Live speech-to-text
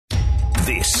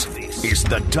This is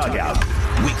The Dugout.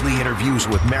 Weekly interviews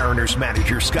with Mariners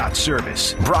manager Scott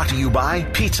Servais. Brought to you by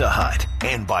Pizza Hut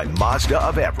and by Mazda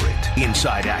of Everett.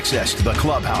 Inside access to the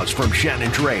clubhouse from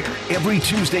Shannon Drayer. Every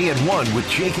Tuesday at 1 with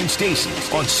Jake and Stacy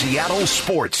on Seattle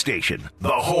Sports Station, the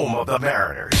home of the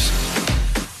Mariners.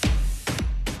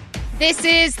 This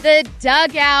is The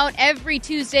Dugout every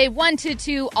Tuesday, 1 to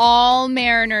 2, all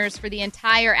Mariners for the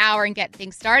entire hour, and get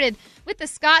things started with the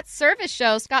Scott Servais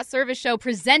Show. Scott Servais Show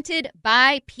presented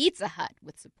by Pizza Hut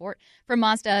with support from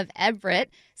Mazda of Everett.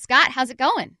 Scott, how's it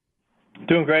going?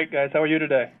 Doing great, guys. How are you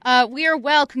today? We are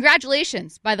well.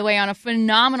 Congratulations, by the way, on a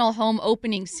phenomenal home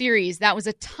opening series. That was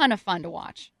a ton of fun to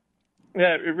watch.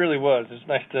 Yeah, it really was. It's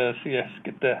nice to see us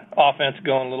get the offense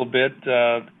going a little bit.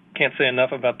 Can't say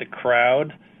enough about the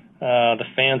crowd. The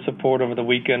fan support over the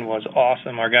weekend was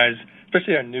awesome. Our guys,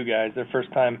 especially our new guys, their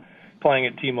first time playing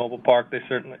at T-Mobile Park, they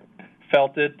certainly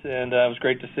felt it, and it was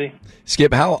great to see.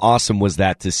 Skip, how awesome was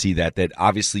that to see that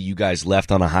obviously you guys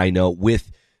left on a high note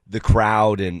with the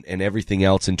crowd and everything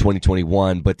else in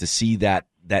 2021, but to see that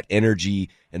energy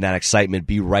and that excitement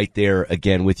be right there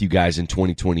again with you guys in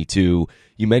 2022.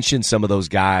 You mentioned some of those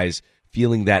guys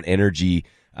feeling that energy.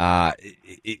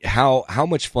 How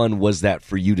much fun was that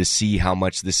for you to see how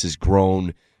much this has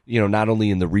grown, not only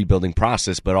in the rebuilding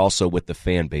process, but also with the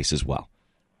fan base as well?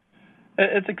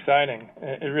 It's exciting.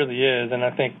 It really is. And I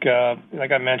think,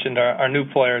 like I mentioned, our new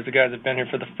players, the guys that have been here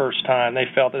for the first time, they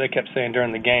felt that they kept saying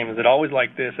during the game, is it always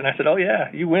like this? And I said, oh,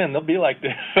 yeah, you win. They'll be like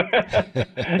this. And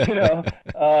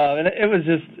it was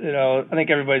just, I think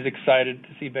everybody's excited to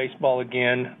see baseball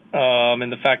again.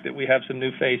 And the fact that we have some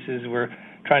new faces, we're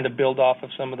trying to build off of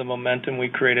some of the momentum we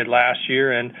created last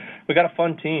year. And we got a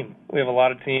fun team. We have a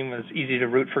lot of team. It's easy to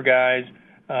root for guys.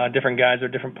 Different guys are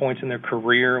at different points in their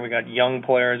career. We got young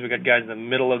players. We got guys in the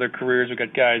middle of their careers. We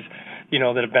got guys,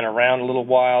 that have been around a little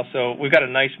while. So we've got a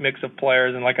nice mix of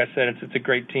players. And like I said, it's a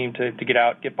great team to get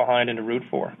out, get behind, and to root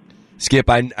for. Skip,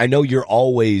 I know you're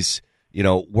always,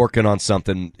 working on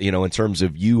something, in terms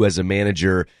of you as a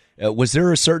manager. Was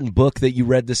there a certain book that you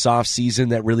read this offseason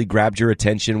that really grabbed your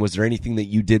attention? Was there anything that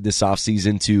you did this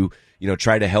offseason to,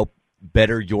 try to help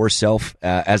better yourself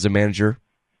as a manager?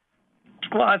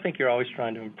 Well, I think you're always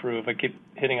trying to improve. I keep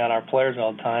hitting on our players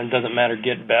all the time. It doesn't matter,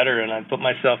 get better, and I put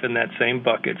myself in that same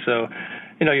bucket. So,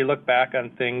 you look back on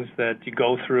things that you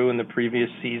go through in the previous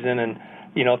season and,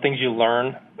 things you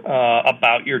learn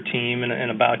about your team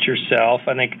and about yourself.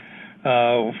 I think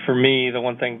for me, the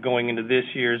one thing going into this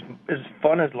year is as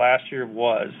fun as last year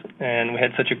was, and we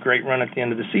had such a great run at the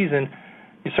end of the season,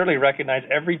 you certainly recognize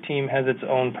every team has its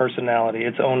own personality,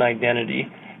 its own identity.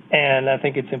 And I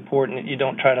think it's important that you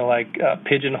don't try to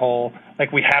pigeonhole,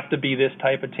 we have to be this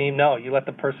type of team. No, you let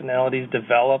the personalities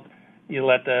develop. You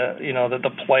let the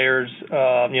players,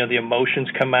 the emotions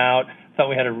come out. I thought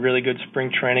we had a really good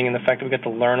spring training, and the fact that we got to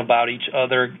learn about each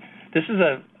other. This is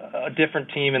a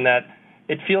different team in that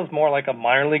it feels more like a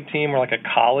minor league team or like a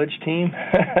college team.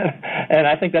 And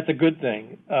I think that's a good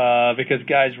thing because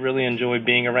guys really enjoy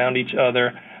being around each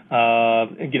other.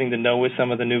 Getting to know with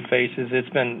some of the new faces. It's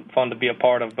been fun to be a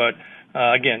part of. But,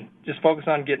 again, just focus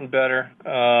on getting better.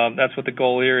 That's what the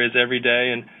goal here is every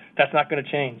day, and that's not going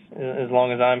to change as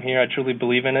long as I'm here. I truly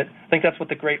believe in it. I think that's what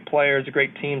the great players, the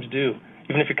great teams do.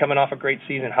 Even if you're coming off a great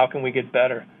season, how can we get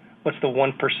better? What's the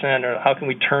 1%, or how can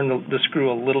we turn the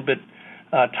screw a little bit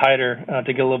tighter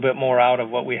to get a little bit more out of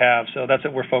what we have? So that's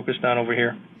what we're focused on over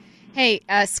here. Hey,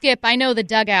 Skip, I know The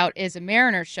Dugout is a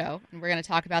Mariners show, and we're going to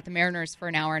talk about the Mariners for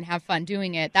an hour and have fun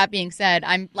doing it. That being said,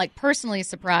 I'm personally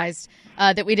surprised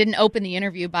that we didn't open the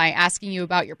interview by asking you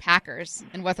about your Packers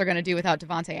and what they're going to do without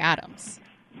Davante Adams.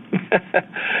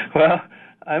 Well,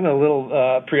 I'm a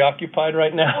little preoccupied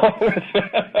right now with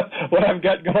what I've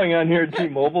got going on here at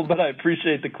T-Mobile, but I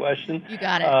appreciate the question. You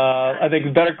got it. I think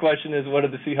the better question is, what are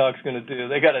the Seahawks going to do?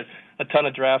 They got a ton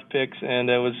of draft picks, and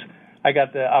I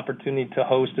got the opportunity to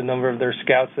host a number of their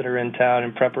scouts that are in town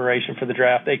in preparation for the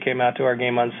draft. They came out to our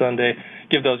game on Sunday,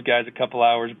 give those guys a couple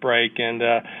hours break, and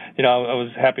I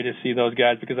was happy to see those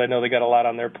guys because I know they got a lot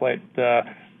on their plate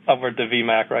over at the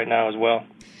VMAC right now as well.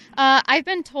 I've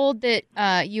been told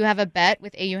that you have a bet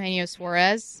with Eugenio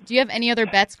Suarez. Do you have any other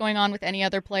bets going on with any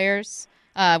other players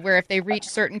where if they reach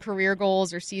certain career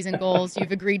goals or season goals,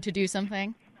 you've agreed to do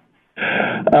something?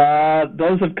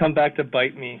 Those have come back to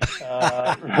bite me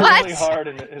really hard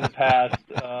in the past.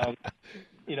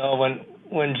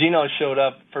 When Gino showed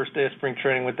up first day of spring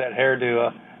training with that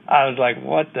hairdo, I was like,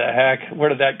 what the heck? Where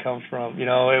did that come from? It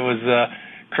was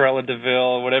Corella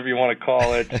DeVille, whatever you want to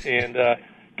call it. And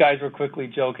guys were quickly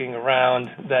joking around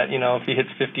that, if he hits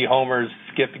 50 homers,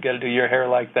 Skip, you got to do your hair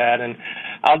like that. And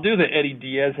I'll do the Eddie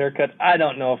Diaz haircut. I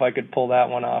don't know if I could pull that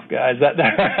one off, guys.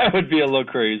 That would be a little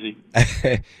crazy.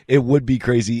 It would be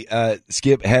crazy.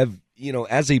 Skip,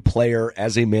 as a player,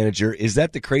 as a manager, is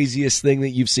that the craziest thing that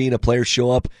you've seen a player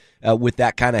show up with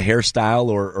that kind of hairstyle,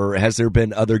 or has there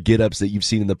been other get-ups that you've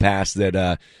seen in the past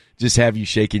that just have you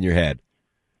shaking your head?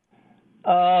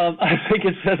 I think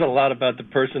it says a lot about the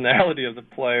personality of the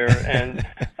player, and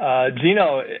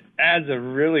Gino adds a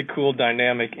really cool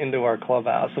dynamic into our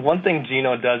clubhouse. The one thing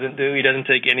Gino doesn't do, he doesn't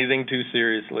take anything too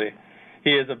seriously.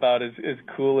 He is about as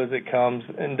cool as it comes,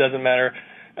 and doesn't matter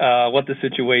what the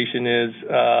situation is.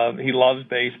 He loves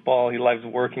baseball. He loves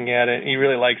working at it. He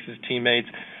really likes his teammates,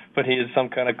 but he is some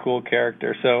kind of cool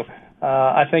character. So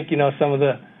I think, some of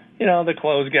the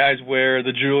clothes guys wear,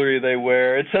 the jewelry they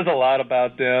wear, it says a lot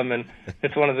about them, and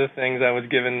it's one of the things I was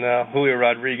giving Julio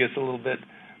Rodriguez a little bit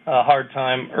hard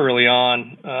time early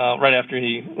on, right after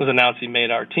he was announced he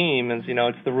made our team, and,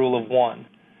 it's the rule of one.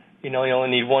 You only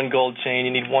need one gold chain,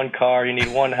 you need one car, you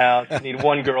need one house, you need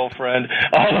one girlfriend,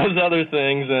 all those other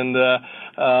things, and,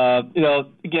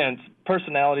 again,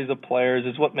 personalities of players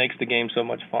is what makes the game so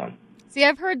much fun. See,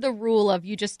 I've heard the rule of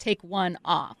you just take one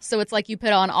off. So it's like you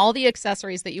put on all the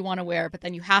accessories that you want to wear, but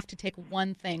then you have to take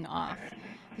one thing off.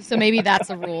 So maybe that's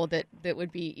a rule that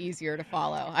would be easier to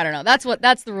follow. I don't know.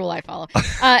 That's the rule I follow.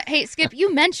 Hey, Skip,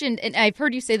 you mentioned, and I've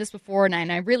heard you say this before, and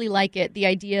I really like it, the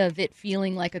idea of it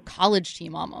feeling like a college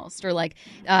team almost, or like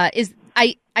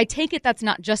I take it that's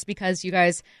not just because you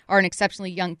guys are an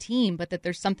exceptionally young team, but that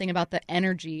there's something about the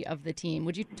energy of the team.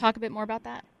 Would you talk a bit more about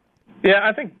that? Yeah,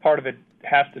 I think part of it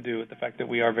has to do with the fact that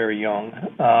we are very young,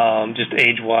 just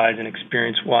age-wise and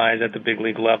experience-wise at the big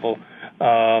league level.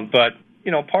 But,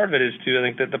 part of it is, too, I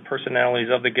think that the personalities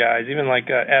of the guys, even like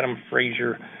Adam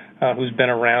Frazier, who's been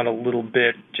around a little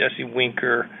bit, Jesse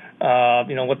Winker,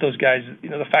 what those guys,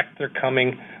 the fact that they're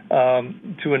coming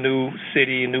to a new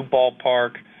city, a new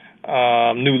ballpark,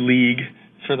 new league,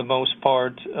 for the most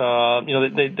part,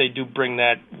 they do bring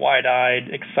that wide-eyed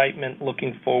excitement,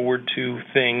 looking forward to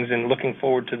things and looking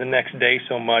forward to the next day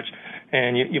so much.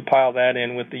 And you pile that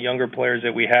in with the younger players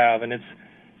that we have, and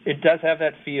it does have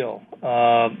that feel,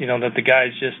 that the guys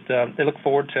just they look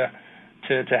forward to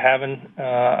having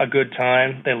a good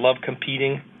time. They love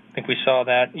competing. I think we saw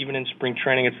that even in spring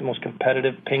training. It's the most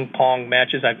competitive ping pong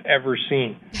matches I've ever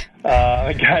seen.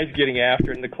 Guys getting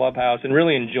after it in the clubhouse and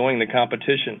really enjoying the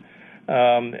competition.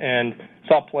 And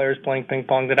saw players playing ping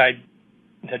pong that I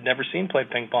had never seen play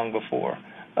ping pong before,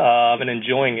 and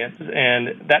enjoying it.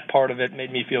 And that part of it made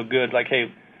me feel good. Like,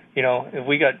 hey, if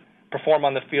we perform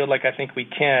on the field like I think we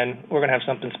can, we're going to have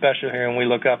something special here when we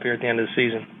look up here at the end of the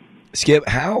season. Skip,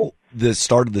 how the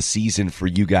start of the season for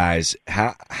you guys,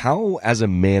 how as a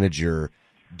manager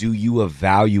do you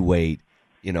evaluate,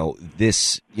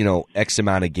 this, X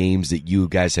amount of games that you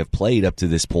guys have played up to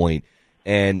this point,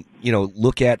 and,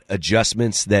 look at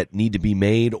adjustments that need to be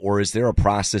made? Or is there a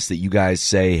process that you guys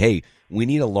say, hey, we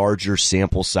need a larger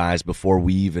sample size before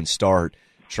we even start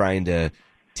trying to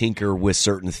tinker with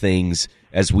certain things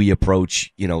as we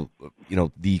approach,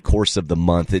 the course of the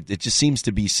month? It just seems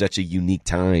to be such a unique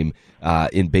time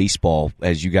in baseball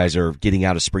as you guys are getting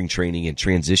out of spring training and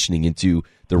transitioning into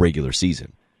the regular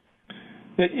season.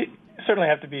 You certainly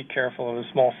have to be careful of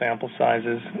the small sample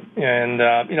sizes, and,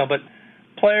 but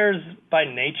players, by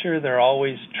nature, they're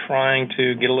always trying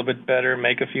to get a little bit better,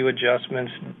 make a few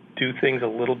adjustments, do things a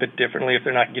little bit differently if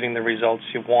they're not getting the results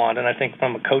you want. And I think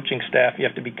from a coaching staff, you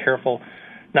have to be careful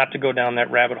not to go down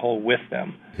that rabbit hole with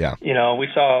them. Yeah. We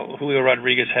saw Julio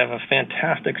Rodriguez have a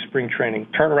fantastic spring training,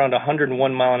 turn around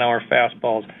 101-mile-an-hour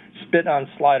fastballs, spit on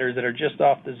sliders that are just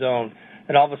off the zone,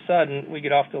 and all of a sudden we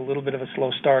get off to a little bit of a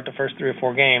slow start the first 3 or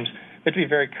 4 games. You have to be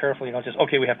very careful, just,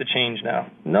 okay, we have to change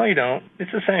now. No, you don't.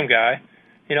 It's the same guy.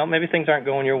 Maybe things aren't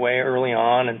going your way early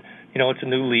on, and, it's a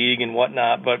new league and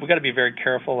whatnot, but we've got to be very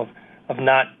careful of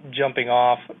not jumping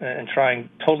off and trying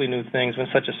totally new things with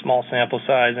such a small sample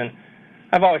size. And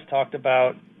I've always talked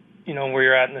about, where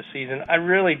you're at in the season. I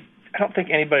don't think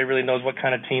anybody really knows what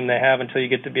kind of team they have until you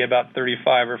get to be about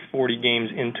 35 or 40 games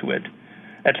into it.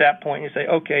 At that point, you say,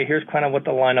 okay, here's kind of what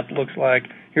the lineup looks like.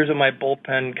 Here's what my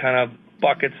bullpen kind of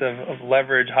buckets of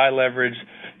leverage, high leverage,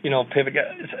 pivot.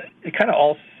 It kind of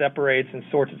all separates and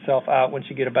sorts itself out once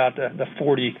you get about the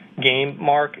 40-game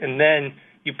mark, and then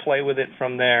you play with it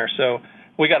from there. So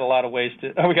we got a ways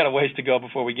to go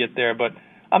before we get there, but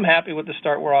I'm happy with the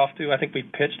start we're off to. I think we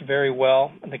pitched very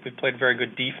well. I think we played very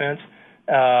good defense.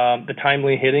 The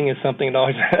timely hitting is something that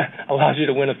always allows you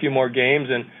to win a few more games,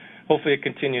 and hopefully it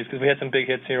continues because we had some big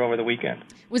hits here over the weekend.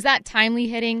 Was that timely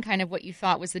hitting kind of what you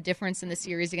thought was the difference in the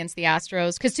series against the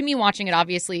Astros? Because to me, watching it,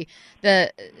 obviously,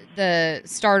 the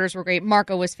starters were great.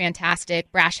 Marco was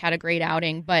fantastic. Brash had a great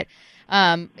outing. But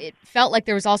it felt like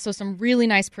there was also some really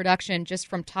nice production just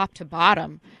from top to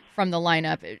bottom from the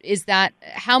lineup.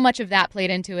 How much of that played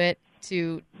into it,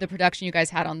 to the production you guys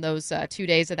had on those 2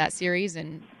 days of that series?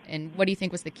 And what do you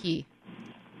think was the key?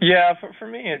 Yeah, for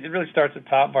me, it really starts at the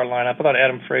top of our lineup. I thought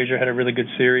Adam Frazier had a really good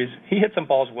series. He hit some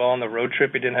balls well on the road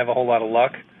trip. He didn't have a whole lot of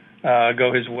luck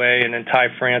go his way. And then Ty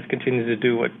France continues to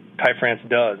do what Ty France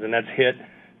does, and that's hit.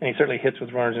 And he certainly hits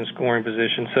with runners in scoring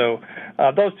position. So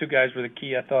those two guys were the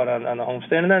key, I thought, on the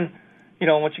homestand. And then,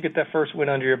 once you get that first win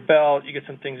under your belt, you get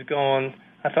some things going.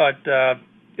 I thought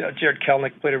Jared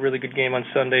Kelenic played a really good game on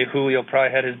Sunday. Julio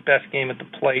probably had his best game at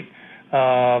the plate,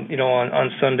 on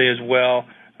Sunday as well.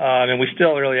 And we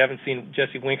still really haven't seen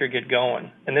Jesse Winker get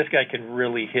going. And this guy can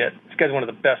really hit. This guy's one of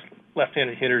the best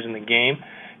left-handed hitters in the game,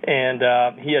 and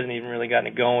he hasn't even really gotten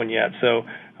it going yet. So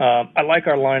I like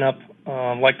our lineup,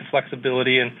 like the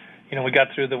flexibility, and, we got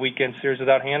through the weekend series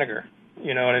without Haniger.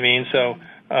 You know what I mean? So,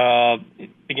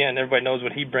 again, everybody knows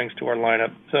what he brings to our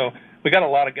lineup. So we got a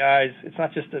lot of guys. It's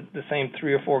not just the same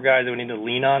 3 or 4 guys that we need to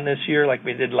lean on this year like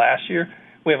we did last year.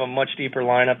 We have a much deeper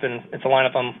lineup, and it's a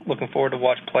lineup I'm looking forward to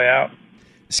watch play out.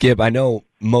 Skip, I know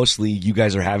mostly you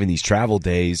guys are having these travel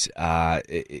days,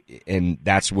 and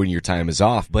that's when your time is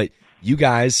off. But you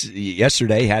guys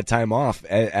yesterday had time off.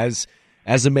 As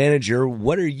a manager,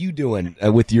 what are you doing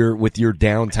with your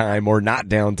downtime or not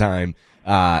downtime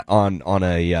on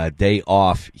a day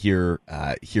off here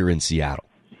in Seattle?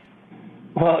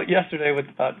 Well, yesterday with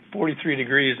about 43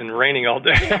 degrees and raining all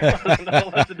day, there wasn't a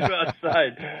whole lot to do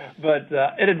outside. But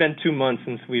it had been 2 months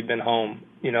since we'd been home.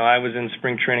 I was in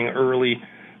spring training early,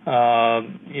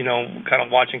 kind of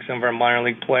watching some of our minor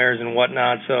league players and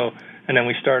whatnot. And then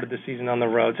we started the season on the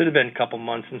road. So it had been a couple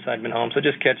months since I'd been home. So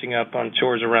just catching up on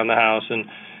chores around the house and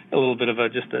a little bit of a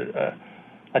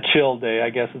chill day,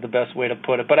 I guess is the best way to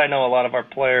put it. But I know a lot of our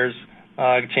players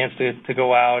a chance to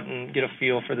go out and get a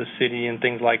feel for the city and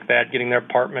things like that, getting their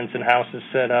apartments and houses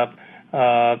set up.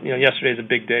 Yesterday's a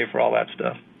big day for all that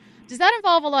stuff. Does that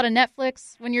involve a lot of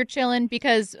Netflix when you're chilling?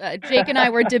 Because Jake and I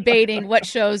were debating what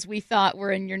shows we thought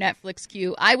were in your Netflix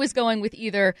queue. I was going with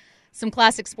either some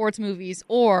classic sports movies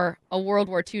or a World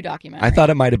War II documentary. I thought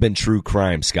it might have been true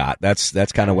crime, Scott. That's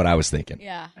kind of what I was thinking.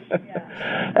 Yeah.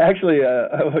 Actually,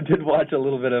 I did watch a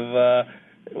little bit of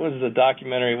what is the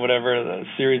documentary, whatever, the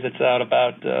series that's out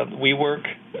about WeWork.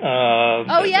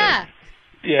 Yeah.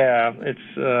 Yeah, it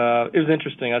was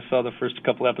interesting. I saw the first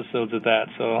couple episodes of that,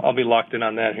 so I'll be locked in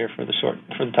on that here for the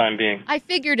time being. I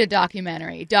figured a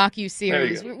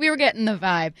docu-series. We were getting the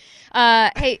vibe.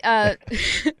 Hey,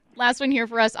 last one here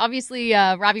for us. Obviously,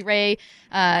 Robbie Ray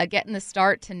getting the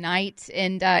start tonight,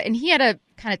 and he had a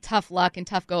kind of tough luck and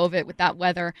tough go of it with that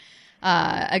weather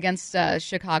against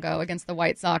Chicago, against the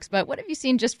White Sox. But what have you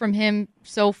seen just from him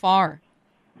so far?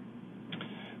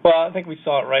 Well, I think we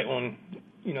saw it right when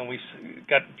we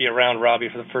got to be around Robbie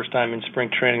for the first time in spring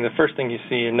training. The first thing you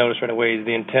see and notice right away is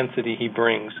the intensity he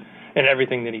brings and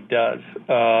everything that he does,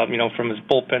 from his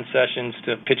bullpen sessions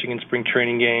to pitching in spring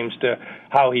training games to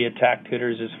how he attacked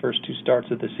hitters his first 2 starts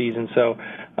of the season. So,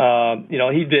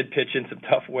 he did pitch in some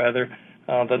tough weather.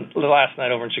 The last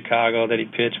night over in Chicago that he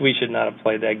pitched, we should not have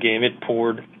played that game. It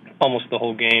poured almost the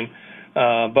whole game.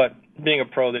 But being a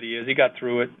pro that he is, he got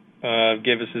through it,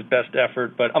 gave us his best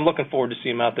effort. But I'm looking forward to see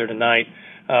him out there tonight.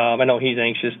 I know he's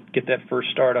anxious to get that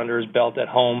first start under his belt at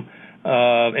home.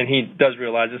 And he does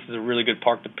realize this is a really good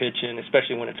park to pitch in,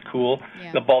 especially when it's cool.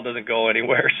 Yeah. The ball doesn't go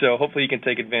anywhere, so hopefully he can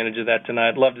take advantage of that tonight.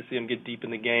 I'd love to see him get deep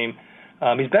in the game.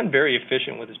 He's been very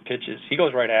efficient with his pitches. He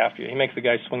goes right after you. He makes the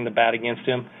guys swing the bat against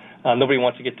him. Nobody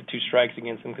wants to get to 2 strikes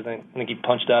against him because I think he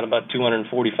punched out about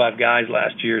 245 guys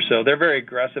last year. So they're very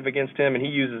aggressive against him, and he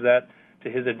uses that to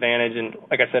his advantage. And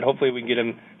like I said, hopefully we can get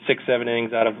him 6-7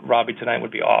 innings out of Robbie tonight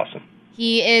would be awesome.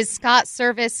 He is Scott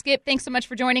Servais. Skip, thanks so much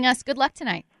for joining us. Good luck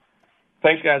tonight.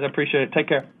 Thanks, guys. I appreciate it. Take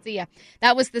care. See ya.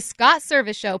 That was the Scott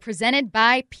Servais Show presented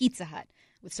by Pizza Hut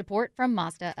with support from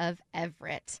Mazda of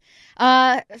Everett.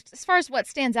 As far as what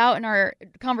stands out in our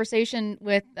conversation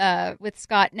with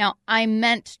Scott, now I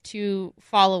meant to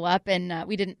follow up, and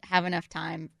we didn't have enough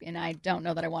time, and I don't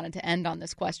know that I wanted to end on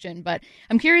this question, but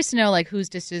I'm curious to know whose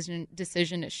decision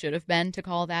it should have been to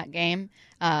call that game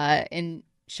in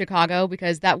Chicago,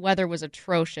 because that weather was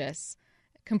atrocious.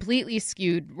 Completely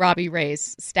skewed Robbie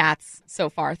Ray's stats so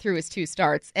far through his 2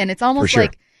 starts, and it's almost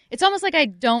like I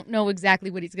don't know exactly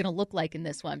what he's going to look like in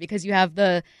this one, because you have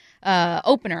the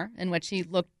opener in which he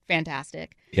looked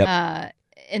fantastic. Yep.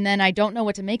 And then I don't know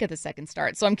what to make of the second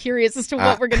start. So I'm curious as to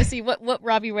what we're going to see. What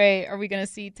Robbie Ray are we going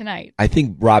to see tonight? I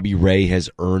think Robbie Ray has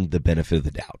earned the benefit of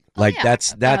the doubt.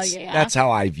 That's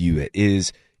how I view it.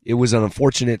 It was an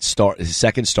unfortunate start. His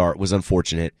second start was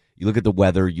unfortunate. You look at the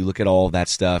weather, you look at all of that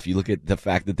stuff, you look at the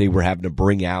fact that they were having to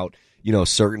bring out,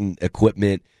 certain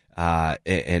equipment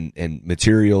and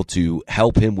material to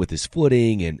help him with his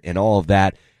footing and all of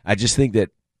that. I just think that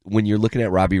when you're looking at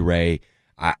Robbie Ray,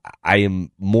 I am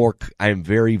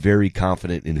very, very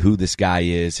confident in who this guy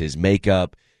is, his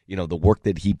makeup, the work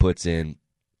that he puts in.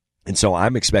 And so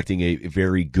I'm expecting a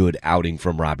very good outing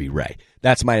from Robbie Ray.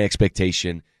 That's my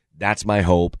expectation. That's my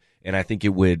hope. And I think it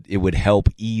would help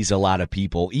ease a lot of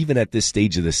people, even at this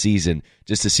stage of the season,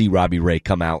 just to see Robbie Ray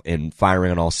come out and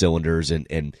firing on all cylinders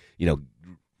and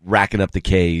racking up the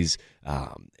Ks.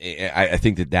 I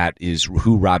think that is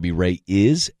who Robbie Ray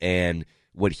is and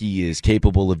what he is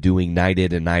capable of doing night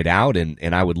in and night out.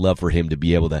 And I would love for him to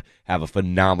be able to have a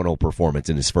phenomenal performance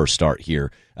in his first start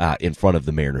here in front of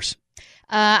the Mariners.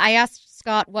 I asked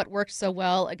Scott what worked so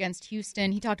well against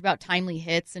Houston. He talked about timely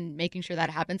hits and making sure that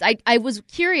happens. I was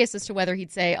curious as to whether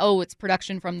he'd say, it's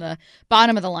production from the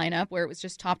bottom of the lineup where it was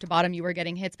just top to bottom you were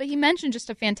getting hits. But he mentioned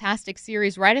just a fantastic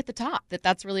series right at the top,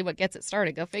 that's really what gets it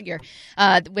started. Go figure.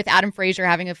 With Adam Frazier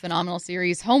having a phenomenal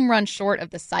series, home run short of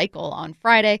the cycle on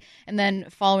Friday, and then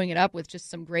following it up with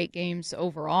just some great games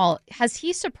overall. Has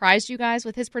he surprised you guys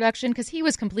with his production? Because he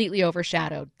was completely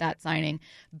overshadowed, that signing,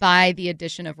 by the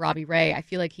addition of Robbie Ray. I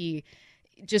feel like he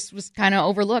just was kind of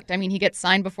overlooked. I mean, he gets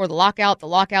signed before the lockout. The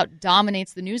lockout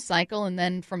dominates the news cycle, and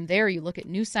then from there you look at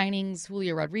new signings,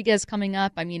 Julio Rodriguez coming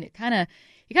up. I mean, he kind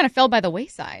of fell by the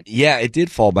wayside. Yeah, it did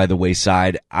fall by the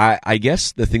wayside. I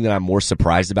guess the thing that I'm more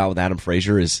surprised about with Adam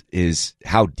Frazier is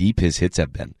how deep his hits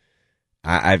have been.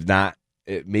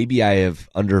 Maybe I have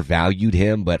undervalued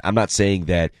him, but I'm not saying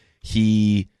that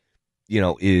he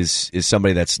is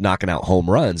somebody that's knocking out home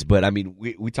runs. But I mean,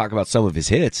 we talk about some of his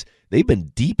hits. They've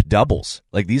been deep doubles.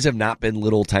 Like, these have not been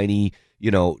little tiny,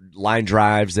 line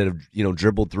drives that have,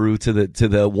 dribbled through to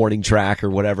the warning track or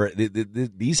whatever.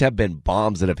 These have been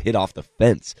bombs that have hit off the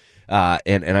fence.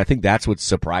 And I think that's what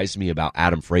surprised me about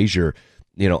Adam Frazier,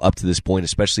 up to this point,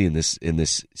 especially in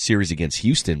this series against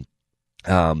Houston.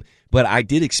 But I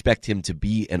did expect him to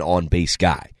be an on-base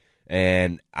guy.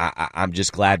 And I'm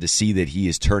just glad to see that he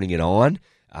is turning it on.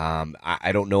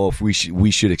 I don't know if we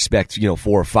should expect 4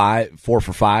 for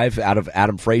 5 out of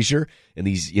Adam Frazier and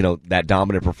these that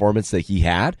dominant performance that he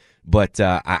had, but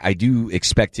I do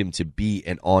expect him to be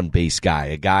an on base guy,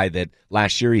 a guy that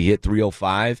last year he hit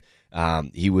 305.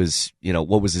 He was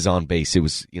what was his on base? It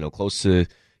was close to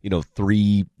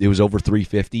 3. It was over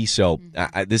 350. So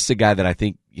this is a guy that I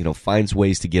think finds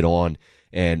ways to get on.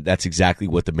 And that's exactly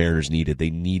what the Mariners needed. They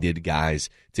needed guys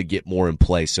to get more in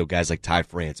play. So guys like Ty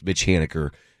France, Mitch Haniger,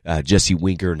 Jesse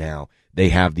Winker now, they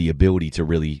have the ability to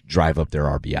really drive up their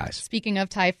RBIs. Speaking of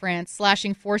Ty France,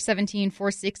 slashing 417,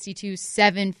 462,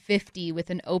 750 with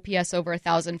an OPS over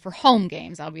 1,000 for home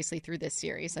games, obviously through this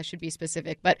series. I should be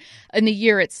specific. But in the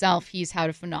year itself, he's had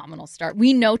a phenomenal start.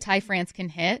 We know Ty France can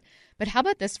hit. But how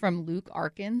about this from Luke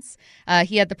Arkins?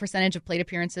 He had the percentage of plate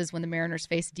appearances when the Mariners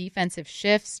faced defensive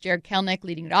shifts. Jared Kelenic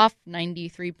leading it off,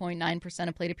 93.9%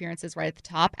 of plate appearances right at the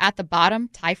top. At the bottom,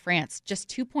 Ty France, just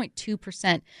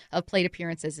 2.2% of plate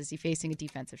appearances as he facing a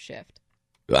defensive shift.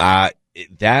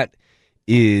 That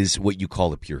is what you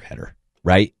call a pure hitter,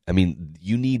 right? I mean,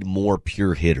 you need more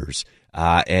pure hitters.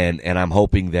 And I'm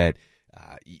hoping that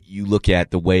you look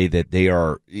at the way that they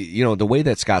are, the way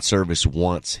that Scott Servais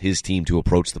wants his team to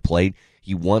approach the plate.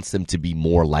 He wants them to be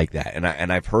more like that.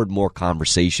 And I've heard more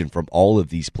conversation from all of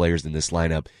these players in this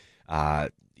lineup,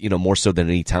 more so than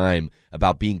any time,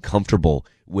 about being comfortable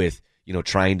with,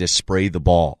 trying to spray the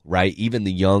ball, right? Even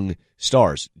the young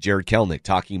stars, Jared Kelenic,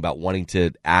 talking about wanting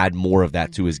to add more of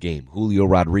that to his game. Julio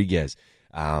Rodriguez.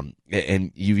 And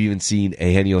you've even seen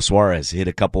Eugenio Suarez hit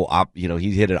a couple,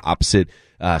 he hit an opposite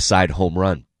side home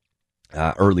run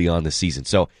early on this season.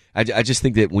 So I just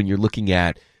think that when you're looking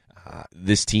at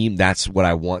this team, that's what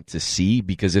I want to see,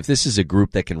 because if this is a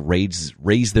group that can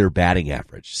raise their batting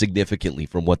average significantly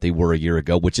from what they were a year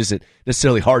ago, which isn't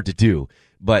necessarily hard to do,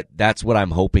 but that's what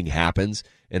I'm hoping happens,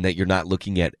 and that you're not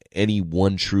looking at any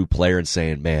one true player and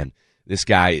saying, man, this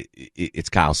guy, it's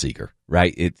Kyle Seager,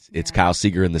 right? It's Kyle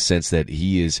Seager in the sense that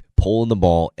he is pulling the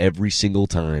ball every single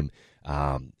time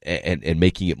and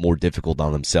making it more difficult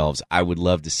on themselves. I would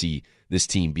love to see this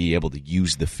team be able to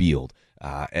use the field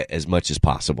as much as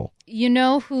possible. You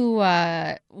know who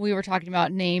we were talking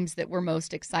about names that we're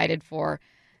most excited for?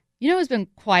 Who's been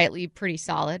quietly pretty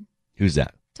solid? Who's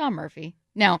that? Tom Murphy.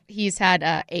 Now, he's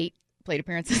had 8 plate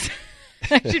appearances.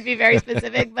 I should be very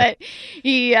specific, but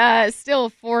he still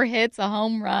 4 hits, a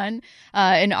home run,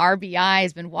 an RBI,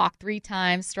 has been walked 3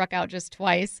 times, struck out just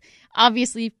twice.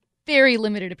 Obviously, very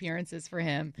limited appearances for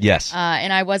him. Yes.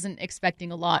 And I wasn't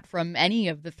expecting a lot from any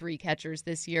of the 3 catchers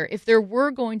this year. If there were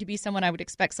going to be someone I would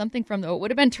expect something from, though, it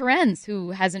would have been Terens,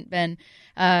 who hasn't been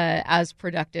as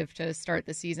productive to start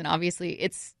the season. Obviously,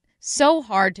 it's so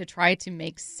hard to try to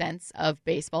make sense of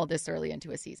baseball this early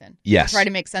into a season. Yes. To try to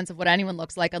make sense of what anyone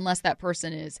looks like, unless that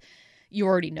person is, you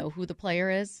already know who the player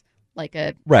is. Like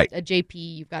a JP,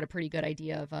 you've got a pretty good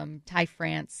idea of Ty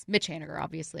France, Mitch Haniger,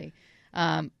 obviously.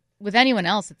 With anyone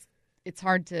else, it's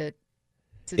hard to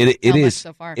tell much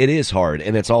so far. It is hard,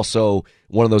 and it's also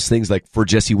one of those things like for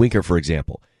Jesse Winker, for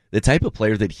example, the type of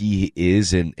player that he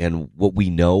is and what we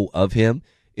know of him,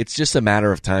 it's just a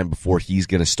matter of time before he's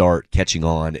going to start catching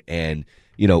on and,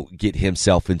 get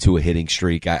himself into a hitting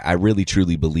streak. I really,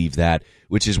 truly believe that,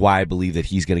 which is why I believe that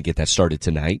he's going to get that started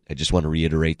tonight. I just want to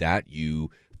reiterate that.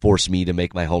 You forced me to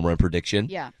make my home run prediction.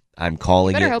 Yeah. I'm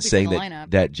calling it, saying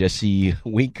that Jesse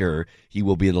Winker, he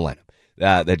will be in the lineup.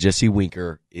 That Jesse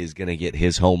Winker is going to get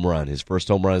his home run, his first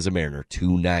home run as a Mariner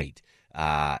tonight.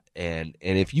 And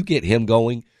if you get him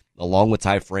going, along with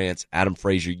Ty France, Adam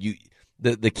Frazier,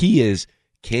 the key is,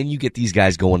 can you get these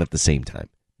guys going at the same time?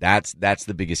 That's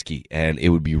the biggest key, and it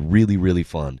would be really, really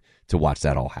fun to watch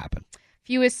that all happen.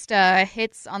 Fewest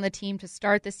hits on the team to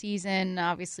start the season.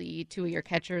 Obviously, 2 of your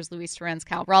catchers, Luis Torrens,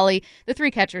 Cal Raleigh. The 3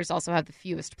 catchers also have the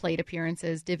fewest plate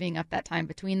appearances, divvying up that time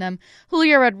between them.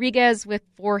 Julio Rodriguez with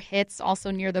 4 hits, also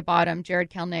near the bottom.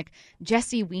 Jared Kelnick,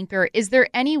 Jesse Winker. Is there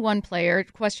any one player,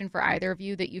 question for either of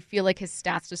you, that you feel like his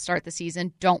stats to start the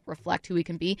season don't reflect who he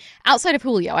can be? Outside of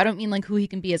Julio, I don't mean like who he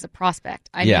can be as a prospect.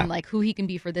 I mean like who he can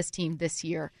be for this team this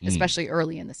year, especially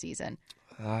early in the season.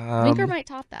 Winker might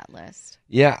top that list.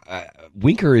 Yeah,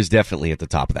 Winker is definitely at the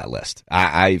top of that list.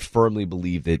 I firmly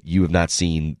believe that you have not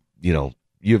seen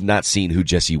who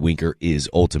Jesse Winker is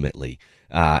ultimately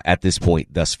at this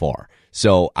point thus far.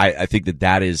 So I think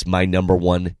that is my number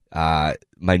one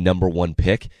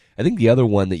pick. I think the other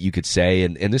one that you could say,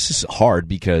 and this is hard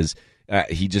because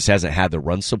he just hasn't had the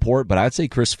run support, but I'd say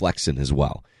Chris Flexen as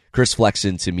well. Chris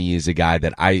Flexen, to me, is a guy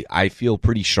that I feel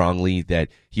pretty strongly that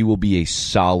he will be a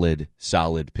solid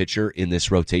pitcher in this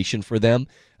rotation for them.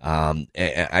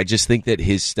 I just think that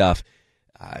his stuff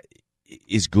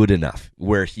is good enough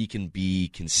where he can be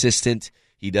consistent.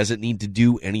 He doesn't need to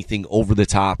do anything over the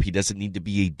top. He doesn't need to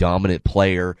be a dominant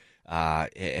player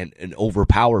and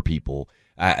overpower people.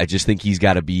 I just think he's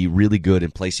got to be really good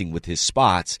in placing with his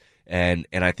spots. And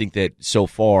I think that so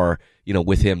far,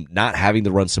 with him not having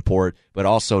the run support, but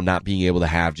also not being able to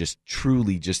have just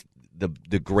truly just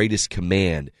the greatest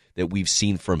command that we've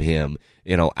seen from him,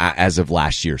 as of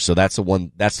last year. So that's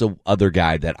the other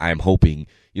guy that I'm hoping,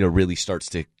 really starts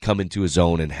to come into his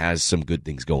own and has some good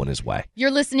things going his way. You're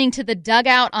listening to The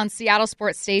Dugout on Seattle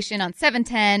Sports Station on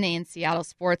 710 and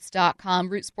seattlesports.com.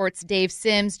 Root Sports' Dave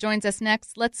Sims joins us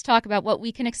next. Let's talk about what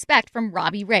we can expect from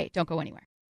Robbie Ray. Don't go anywhere.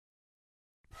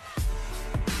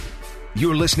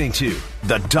 You're listening to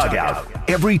The Dugout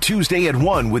every Tuesday at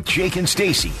 1 with Jake and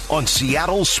Stacy on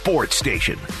Seattle Sports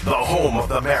Station, the home of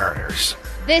the Mariners.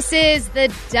 This is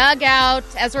The Dugout.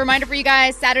 As a reminder for you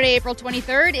guys, Saturday, April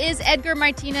 23rd is Edgar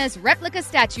Martinez Replica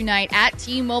Statue Night at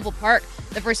T-Mobile Park.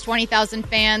 The first 20,000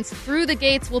 fans through the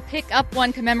gates will pick up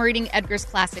one commemorating Edgar's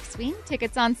classic swing.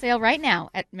 Tickets on sale right now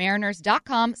at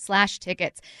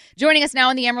mariners.com/tickets. Joining us now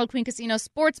on the Emerald Queen Casino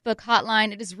Sportsbook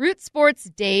Hotline, it is Root Sports'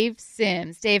 Dave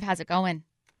Sims. Dave, how's it going?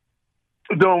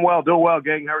 Doing well,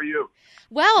 gang. How are you?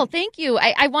 Well, thank you.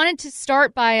 I wanted to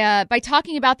start by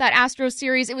talking about that Astros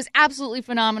series. It was absolutely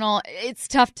phenomenal. It's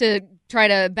tough to try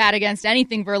to bat against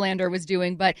anything Verlander was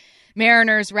doing, but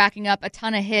Mariners racking up a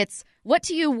ton of hits. What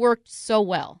to you worked so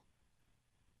well?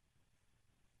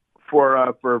 For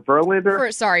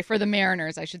Verlander? For the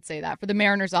Mariners, I should say that. For the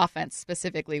Mariners offense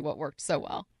specifically, what worked so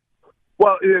well?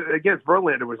 Well, against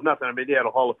Verlander was nothing. I mean, he had a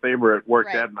Hall of Famer at work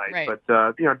that night. Right. But,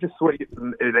 just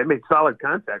they made solid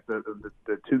contact the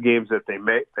 2 games that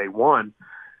they won.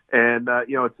 And,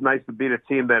 it's nice to beat a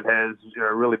team that has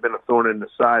really been a thorn in the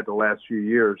side the last few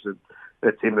years. And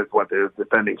a team that's they're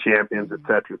defending champions, et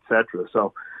cetera, et cetera.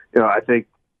 So, I think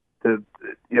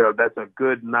that's a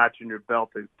good notch in your belt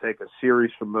to take a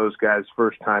series from those guys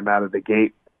first time out of the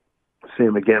gate, see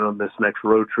them again on this next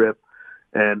road trip.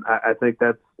 And I think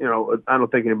that's, I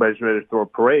don't think anybody's ready to throw a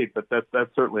parade, but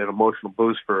that's certainly an emotional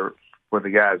boost for the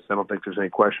guys. I don't think there's any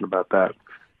question about that.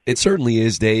 It certainly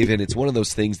is, Dave, and it's one of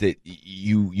those things that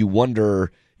you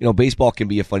wonder, baseball can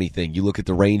be a funny thing. You look at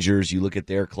the Rangers, you look at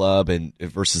their club and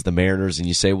versus the Mariners, and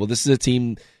you say, well, this is a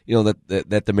team,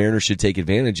 that the Mariners should take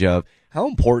advantage of. How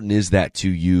important is that to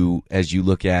you as you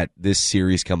look at this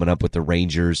series coming up with the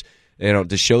Rangers,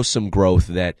 to show some growth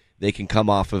that they can come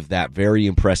off of that very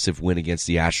impressive win against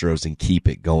the Astros and keep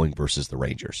it going versus the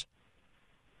Rangers?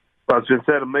 Well, it's been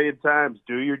said a million times,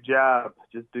 do your job.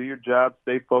 Just do your job,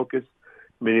 stay focused.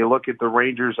 I mean, you look at the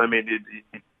Rangers,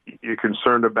 you're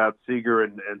concerned about Seager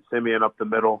and Simeon up the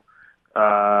middle.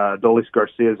 Dolis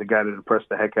Garcia is a guy that impressed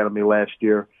the heck out of me last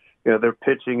year. Their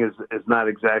pitching is not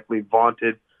exactly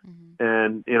vaunted. Mm-hmm.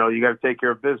 And, you got to take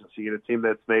care of business. You get a team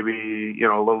that's maybe,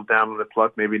 a little down on its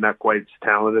luck, maybe not quite as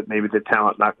talented, maybe the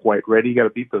talent not quite ready. You got to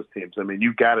beat those teams.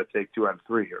 You got to take 2 out of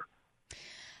 3 here.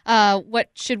 What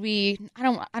should we? I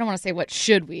don't want to say what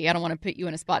should we. I don't want to put you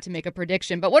in a spot to make a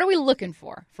prediction. But what are we looking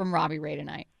for from Robbie Ray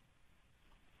tonight?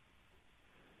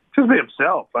 Just be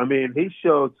himself. He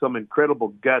showed some incredible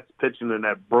guts pitching in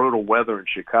that brutal weather in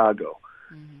Chicago.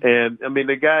 Mm-hmm. And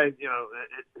the guy,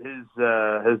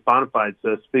 his bona fides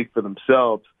speak for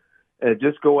themselves. And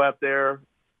just go out there,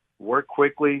 work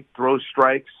quickly, throw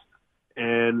strikes,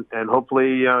 and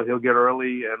hopefully he'll get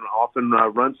early and often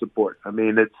run support.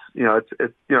 It's you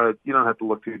don't have to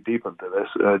look too deep into this.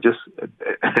 Just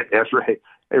ask Ray,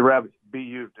 hey Rabbit, be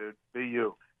you, dude, be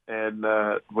you. And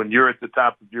when you're at the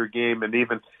top of your game, and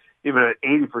even at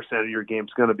 80% of your game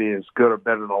is going to be as good or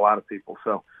better than a lot of people.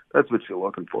 So that's what you're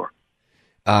looking for.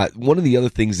 One of the other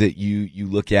things that you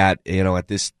look at, at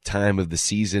this time of the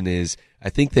season is, I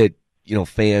think that,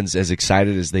 fans, as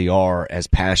excited as they are, as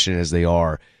passionate as they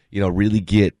are, really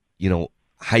get,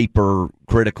 hyper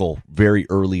critical very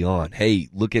early on. Hey,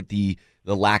 look at the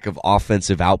lack of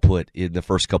offensive output in the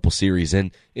first couple series.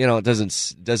 And, it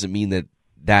doesn't mean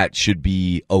that should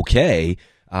be okay.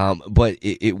 But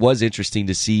it was interesting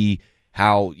to see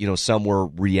how, some were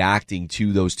reacting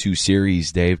to those 2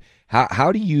 series, Dave.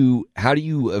 How do you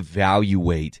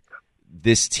evaluate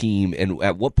this team, and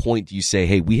at what point do you say,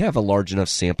 hey, we have a large enough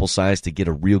sample size to get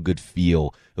a real good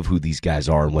feel of who these guys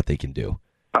are and what they can do?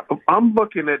 I'm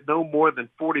looking at no more than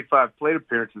 45 plate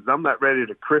appearances. I'm not ready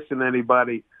to christen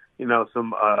anybody, an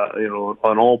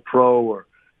all-pro or,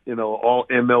 all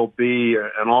MLB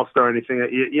or an all-star or anything.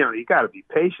 You got to be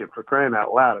patient, for crying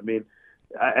out loud.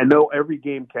 I know every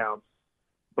game counts.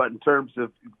 But in terms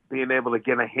of being able to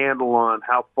get a handle on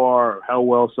how far or how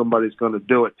well somebody's going to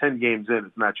do it, 10 games in,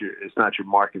 it's not your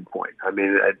marking point.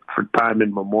 For time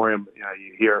in memoriam,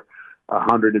 you hear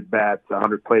 100 at bats,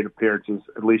 100 plate appearances.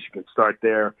 At least you can start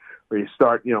there. Or you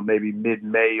start, maybe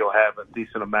mid-May, you'll have a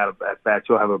decent amount of at bats.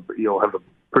 You'll have a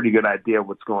pretty good idea of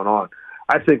what's going on.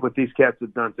 I think what these cats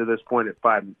have done to this point at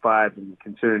 5-5, and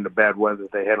considering the bad weather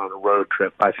they had on a road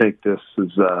trip, I think this has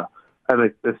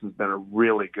been a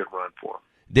really good run for them.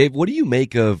 Dave, what do you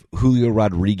make of Julio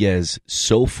Rodriguez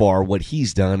so far, what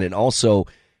he's done, and also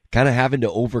kind of having to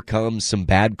overcome some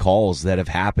bad calls that have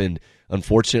happened,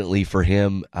 unfortunately for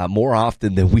him, more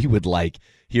often than we would like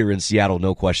here in Seattle,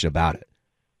 no question about it?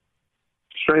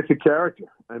 Strength of character.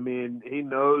 He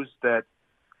knows that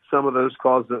some of those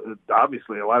calls,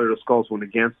 obviously a lot of those calls went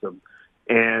against him,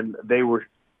 and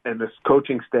this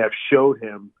coaching staff showed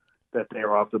him that they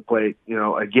are off the plate.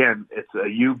 Again, it's a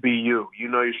you be you. You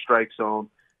know your strike zone.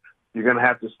 You're going to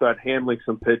have to start handling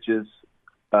some pitches.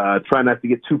 Try not to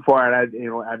get too far out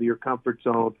of your comfort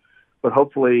zone. But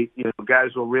hopefully,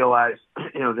 guys will realize,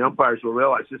 the umpires will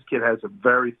realize this kid has a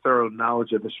very thorough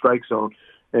knowledge of the strike zone.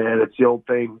 And it's the old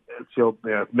thing.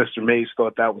 Mr. Mays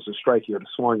thought that was a strike. He would have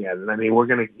swung at it.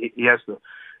 He has to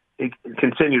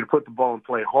continue to put the ball in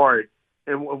play hard,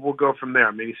 and we'll go from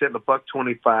there. He's hitting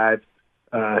 $125.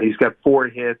 He's got 4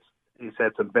 hits. He's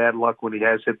had some bad luck when he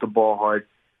has hit the ball hard.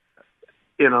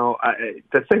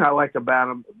 The thing I like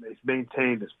about him is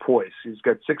maintained his poise. He's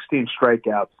got 16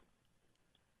 strikeouts,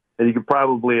 and you could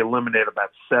probably eliminate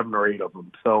about 7 or 8 of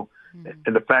them. So,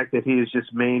 and the fact that he has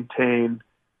just maintained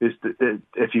his,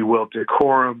 if you will,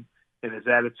 decorum in his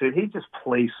attitude, he just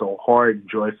plays so hard and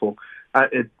joyful.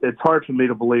 It's hard for me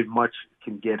to believe much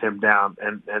can get him down.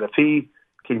 And if he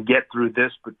can get through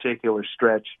this particular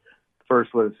stretch, first,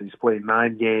 he's played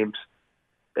 9 games,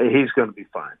 he's going to be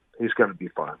fine. He's going to be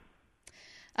fine.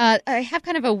 I have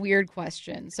kind of a weird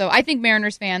question. So I think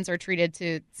Mariners fans are treated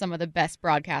to some of the best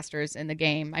broadcasters in the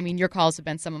game. Your calls have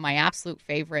been some of my absolute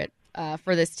favorite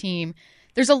for this team.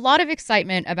 There's a lot of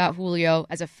excitement about Julio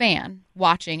as a fan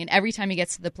watching, and every time he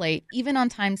gets to the plate, even on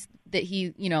times that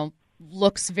he,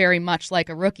 looks very much like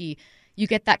a rookie, you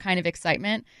get that kind of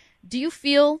excitement. Do you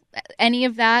feel any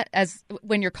of that as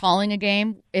when you're calling a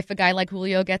game, if a guy like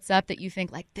Julio gets up, that you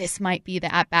think, like, this might be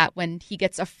the at-bat when he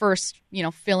gets a first,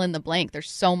 fill in the blank? There's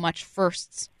so much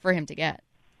firsts for him to get.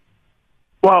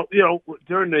 Well,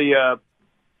 during the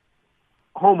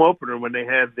home opener when they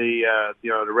had the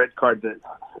red carpet,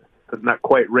 not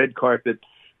quite red carpet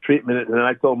treatment, and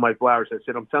I told Mike Flowers, I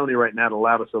said, I'm telling you right now, the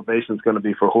loudest ovation is going to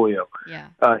be for Julio. Yeah.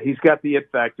 He's got the it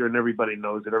factor, and everybody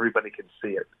knows it. Everybody can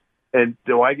see it. And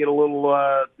do I get a little,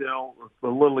 a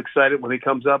little excited when he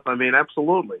comes up? I mean,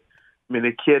 absolutely. I mean,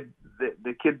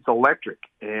 the kid's electric,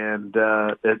 and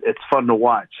it's fun to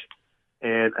watch.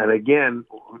 And again,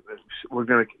 we're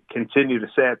going to continue to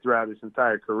say it throughout his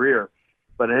entire career.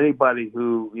 But anybody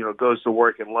who goes to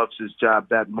work and loves his job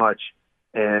that much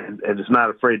and is not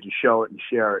afraid to show it and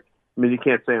share it, I mean, you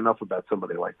can't say enough about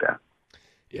somebody like that.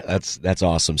 Yeah, that's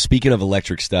awesome. Speaking of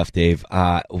electric stuff, Dave,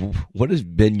 what has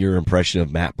been your impression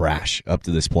of Matt Brash up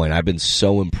to this point? I've been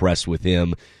so impressed with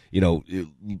him.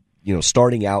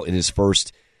 Starting out in his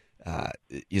first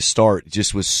start,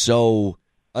 just was so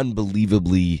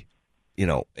unbelievably,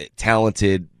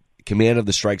 talented. Command of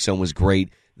the strike zone was great.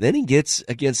 Then he gets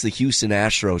against the Houston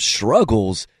Astros,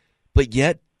 struggles, but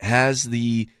yet has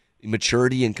the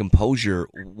maturity and composure.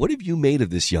 What have you made of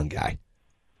this young guy?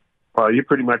 Well, you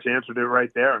pretty much answered it right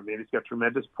there. I mean, he's got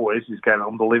tremendous poise. He's got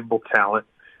unbelievable talent.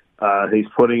 He's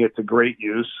putting it to great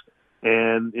use.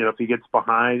 And if he gets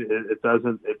behind, it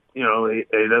doesn't. He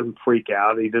doesn't freak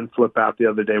out. He didn't flip out the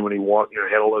other day when he walked.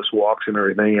 Had all those walks and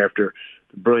everything after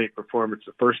the brilliant performance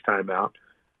the first time out.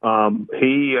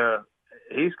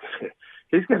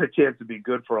 He's got a chance to be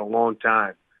good for a long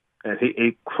time, and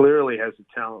he clearly has the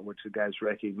talent which the guys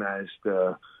recognized.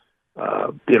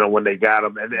 When they got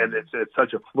him, and it's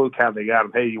such a fluke how they got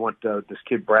him. Hey, you want this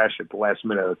kid Brash at the last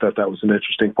minute? I thought that was an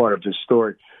interesting part of his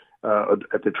story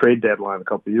at the trade deadline a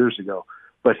couple of years ago.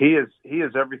 But he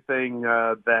is everything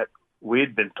that we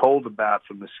had been told about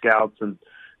from the scouts and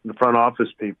the front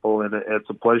office people, and it's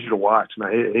a pleasure to watch. Now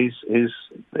he's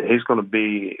going to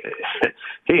be.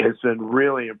 He has been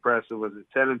really impressive. Was it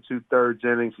 10 2/3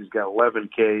 innings? He's got 11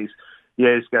 Ks.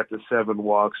 Yeah, he's got the 7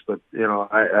 walks, but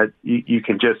you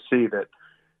can just see that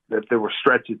there were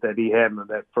stretches that he had in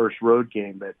that first road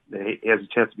game that he has a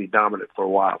chance to be dominant for a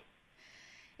while.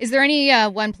 Is there any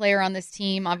one player on this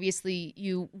team? Obviously,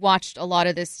 you watched a lot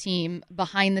of this team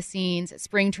behind the scenes at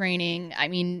spring training. I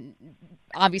mean,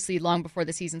 obviously, long before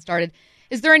the season started.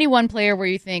 Is there any one player where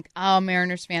you think, oh,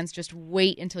 Mariners fans, just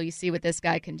wait until you see what this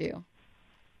guy can do?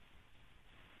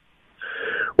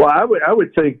 Well, I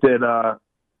would think that.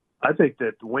 I think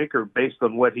that Winker, based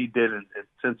on what he did in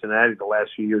Cincinnati the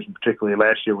last few years, and particularly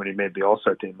last year when he made the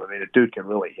All-Star team, I mean, the dude can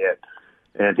really hit.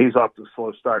 And he's off to a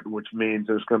slow start, which means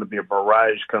there's going to be a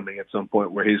barrage coming at some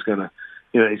point where he's going to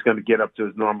get up to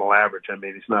his normal average. I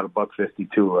mean, he's not a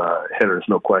 $152 hitter. There's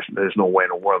no question. There's no way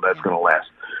in the world that's going to last.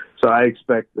 So I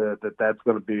expect that's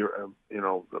going to be,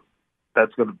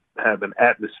 that's going to have an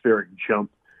atmospheric jump.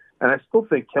 And I still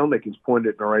think Kelnick is pointed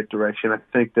in the right direction. I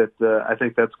think that's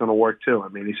going to work too. I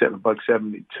mean, he's hitting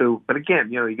 $172, but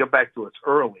again, you go back to it's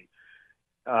early,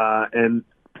 and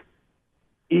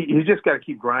you just got to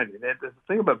keep grinding. And the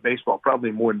thing about baseball,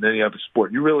 probably more than any other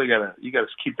sport, you really got to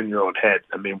keep in your own head.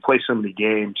 I mean, play so many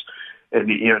games, and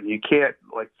you can't,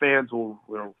 like, fans will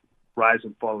rise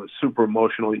and fall. It's super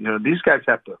emotional. These guys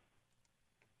have to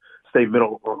stay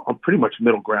pretty much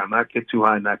middle ground, not get too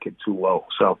high, not get too low.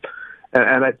 So.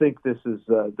 And I think this is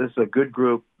a good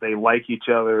group. They like each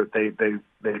other. They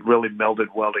really melded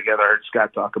well together. I heard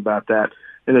Scott talk about that,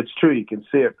 and it's true. You can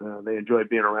see it. They enjoy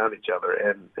being around each other,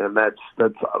 and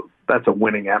that's a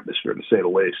winning atmosphere, to say the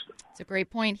least. It's a great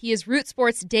point. He is Root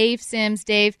Sports' Dave Sims.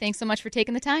 Dave, thanks so much for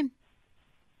taking the time.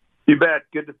 You bet.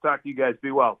 Good to talk to you guys.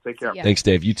 Be well. Take care. Thanks,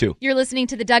 Dave. You too. You're listening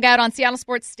to The Dugout on Seattle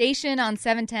Sports Station on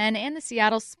 710 and the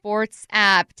Seattle Sports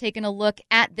app. Taking a look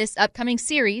at this upcoming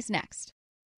series next.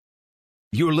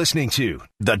 You're listening to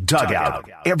The Dugout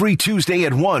every Tuesday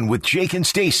at 1 with Jake and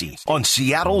Stacy on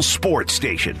Seattle Sports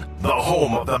Station, the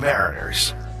home of the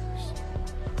Mariners.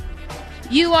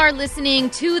 You are listening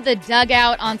to The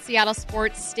Dugout on Seattle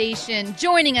Sports Station.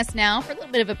 Joining us now for a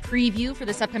little bit of a preview for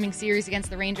this upcoming series against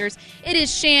the Rangers, it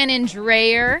is Shannon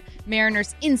Drayer,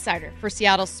 Mariners insider for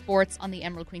Seattle Sports on the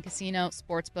Emerald Queen Casino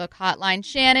Sportsbook Hotline.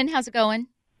 Shannon, how's it going?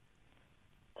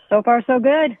 So far, so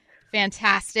good.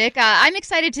 Fantastic. I'm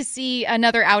excited to see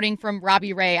another outing from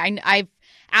Robbie Ray. I've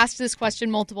asked this question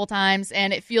multiple times,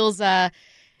 and it feels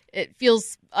it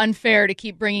feels unfair to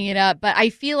keep bringing it up, but I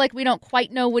feel like we don't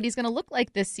quite know what he's going to look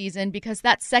like this season because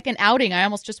that second outing, I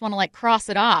almost just want to like cross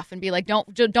it off and be like,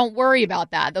 don't worry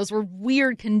about that. Those were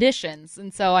weird conditions.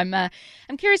 And so I'm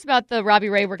curious about the Robbie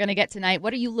Ray we're going to get tonight.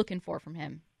 What are you looking for from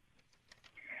him?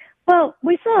 Well,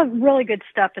 we saw really good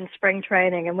stuff in spring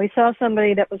training, and we saw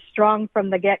somebody that was strong from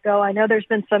the get-go. I know there's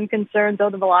been some concerns, though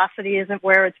the velocity isn't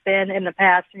where it's been in the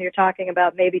past, and you're talking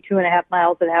about maybe 2.5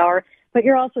 miles an hour. But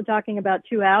you're also talking about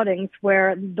 2 outings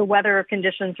where the weather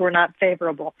conditions were not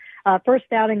favorable.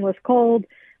 First outing was cold.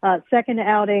 Second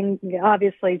outing,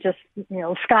 obviously just,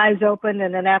 skies open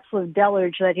and an absolute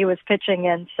deluge that he was pitching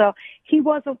in. So he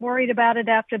wasn't worried about it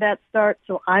after that start,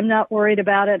 so I'm not worried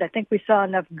about it. I think we saw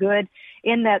enough good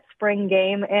in that spring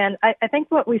game. And I think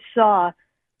what we saw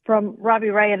from Robbie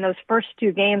Ray in those first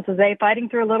 2 games was A, fighting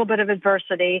through a little bit of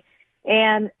adversity,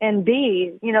 and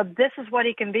B, this is what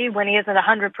he can be when he isn't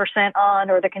 100% on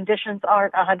or the conditions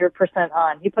aren't 100%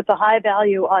 on. He puts a high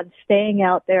value on staying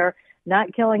out there,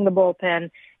 not killing the bullpen.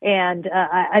 And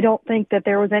I don't think that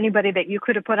there was anybody that you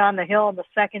could have put on the hill in the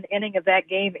second inning of that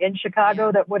game in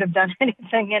Chicago that would have done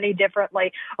anything any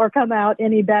differently or come out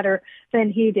any better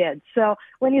than he did. So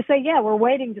when you say, we're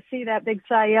waiting to see that big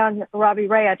Cy Young Robbie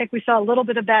Ray, I think we saw a little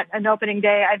bit of that in opening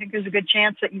day. I think there's a good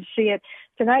chance that you see it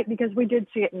tonight because we did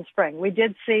see it in spring. We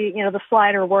did see, the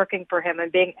slider working for him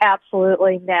and being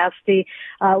absolutely nasty.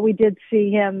 We did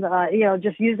see him,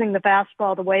 just using the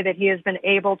fastball the way that he has been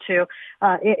able to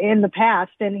in the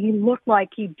past. And he looked like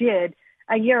he did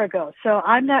a year ago. So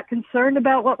I'm not concerned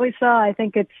about what we saw. I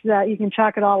think it's you can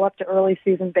chalk it all up to early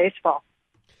season baseball.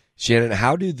 Shannon,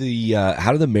 how do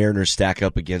the Mariners stack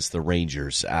up against the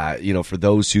Rangers? For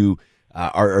those who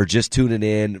are just tuning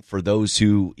in, for those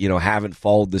who haven't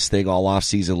followed this thing all off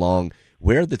season long,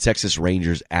 where are the Texas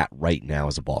Rangers at right now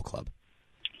as a ball club?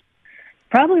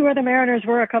 Probably where the Mariners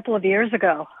were a couple of years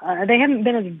ago. They haven't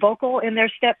been as vocal in their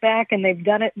step back, and they've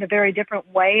done it in a very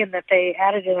different way in that they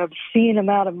added an obscene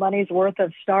amount of money's worth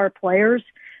of star players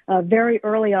very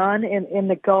early on in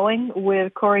the going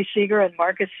with Corey Seager and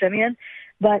Marcus Semien.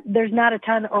 But there's not a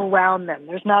ton around them.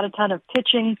 There's not a ton of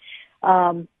pitching,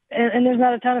 and there's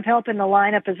not a ton of help in the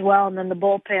lineup as well. And then the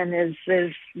bullpen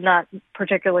is not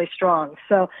particularly strong.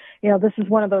 So, this is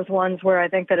one of those ones where I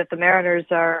think that if the Mariners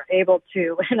are able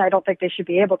to, and I don't think they should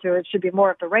be able to, it should be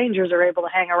more if the Rangers are able to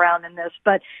hang around in this.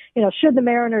 But, should the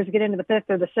Mariners get into the 5th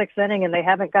or the 6th inning and they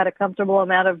haven't got a comfortable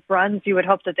amount of runs, you would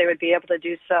hope that they would be able to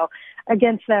do so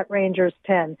against that Rangers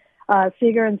pen.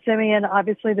 Seager and Semien,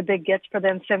 obviously the big gets for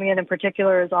them. Semien in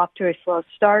particular is off to a slow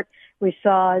start. We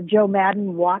saw Joe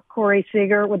Madden walk Corey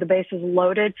Seager with the bases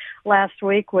loaded last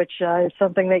week, which is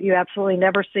something that you absolutely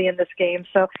never see in this game.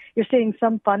 So you're seeing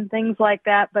some fun things like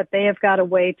that, but they have got a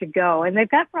way to go. And they've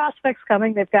got prospects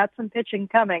coming. They've got some pitching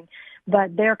coming,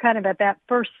 but they're kind of at that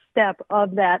first step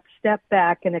of that step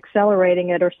back and accelerating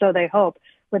it, or so they hope,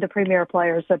 with the premier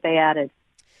players that they added.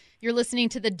 You're listening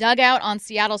to The Dugout on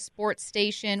Seattle Sports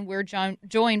Station. We're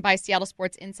joined by Seattle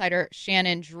Sports insider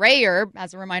Shannon Drayer.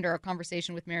 As a reminder, our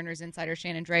conversation with Mariners insider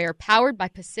Shannon Drayer, powered by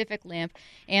Pacific Lamp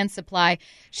and Supply.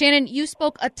 Shannon, you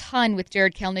spoke a ton with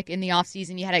Jared Kelnick in the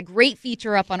offseason. You had a great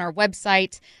feature up on our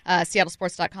website,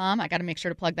 seattlesports.com. I got to make sure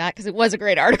to plug that because it was a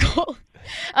great article.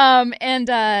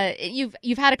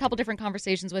 You've had a couple different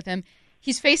conversations with him.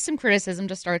 He's faced some criticism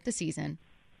to start the season,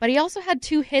 but he also had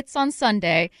 2 hits on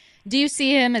Sunday. Do you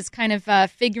see him as kind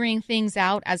of figuring things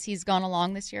out as he's gone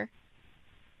along this year?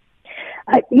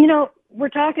 We're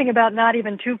talking about not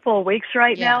even 2 full weeks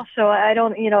right now. So I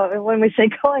don't, when we say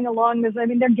going along this,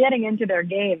 they're getting into their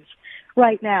games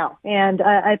right now. And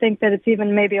I think that it's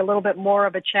even maybe a little bit more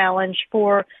of a challenge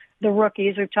for the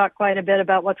rookies. We've talked quite a bit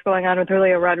about what's going on with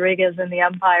Julio Rodriguez and the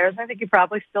umpires. I think you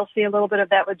probably still see a little bit of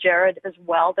that with Jared as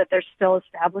well, that they're still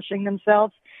establishing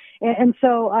themselves. And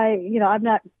so I'm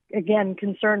not, again,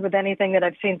 concerned with anything that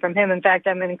I've seen from him. In fact,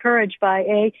 I'm encouraged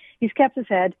by he's kept his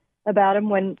head about him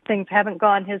when things haven't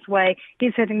gone his way.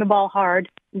 He's hitting the ball hard.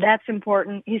 That's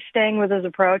important. He's staying with his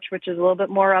approach, which is a little bit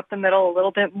more up the middle, a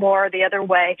little bit more the other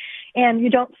way. And you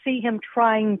don't see him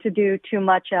trying to do too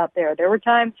much out there. There were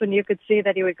times when you could see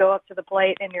that he would go up to the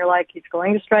plate and you're like, he's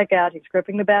going to strike out. He's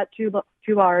gripping the bat too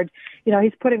hard.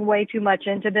 He's putting way too much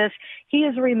into this. He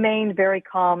has remained very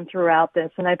calm throughout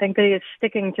this. And I think that he is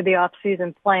sticking to the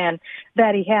off-season plan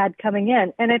that he had coming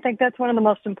in. And I think that's one of the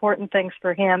most important things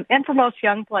for him and for most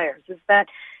young players is that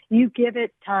you give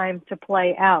it time to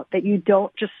play out, that you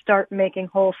don't just start making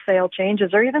wholesale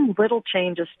changes or even little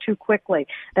changes too quickly.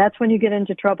 That's when you get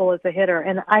into trouble as a hitter.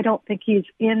 And I don't think he's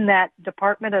in that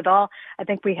department at all. I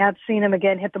think we have seen him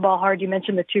again hit the ball hard. You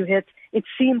mentioned the 2 hits. It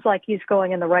seems like he's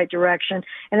going in the right direction.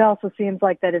 And it also seems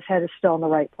like that his head is still in the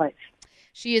right place.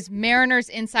 She is Mariners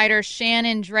insider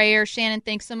Shannon Drayer. Shannon,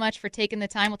 thanks so much for taking the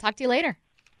time. We'll talk to you later.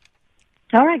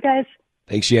 All right, guys.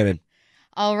 Thanks, Shannon.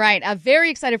 All right. Very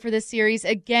excited for this series.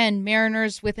 Again,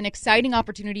 Mariners with an exciting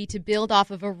opportunity to build off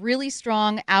of a really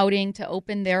strong outing to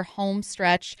open their home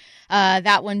stretch.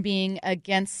 That one being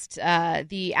against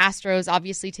the Astros,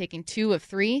 obviously taking 2 of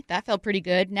 3. That felt pretty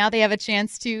good. Now they have a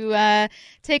chance to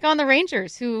take on the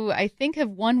Rangers, who I think have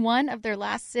won 1 of their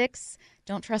last 6.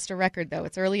 Don't trust a record, though.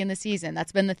 It's early in the season.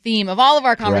 That's been the theme of all of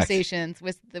our conversations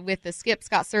with the Skip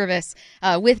Scott Servais,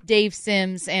 with Dave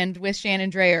Sims, and with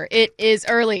Shannon Drayer. It is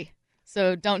early.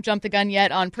 So don't jump the gun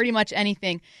yet on pretty much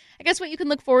anything. I guess what you can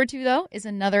look forward to, though, is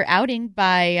another outing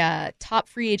by top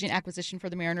free agent acquisition for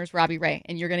the Mariners, Robbie Ray.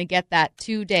 And you're going to get that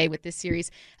today with this series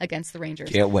against the Rangers.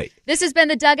 Can't wait. This has been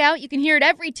The Dugout. You can hear it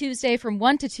every Tuesday from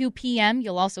 1 to 2 p.m.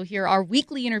 You'll also hear our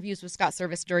weekly interviews with Scott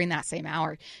Servais during that same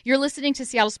hour. You're listening to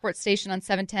Seattle Sports Station on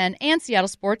 710 and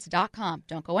seattlesports.com.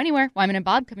 Don't go anywhere. Wyman and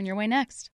Bob coming your way next.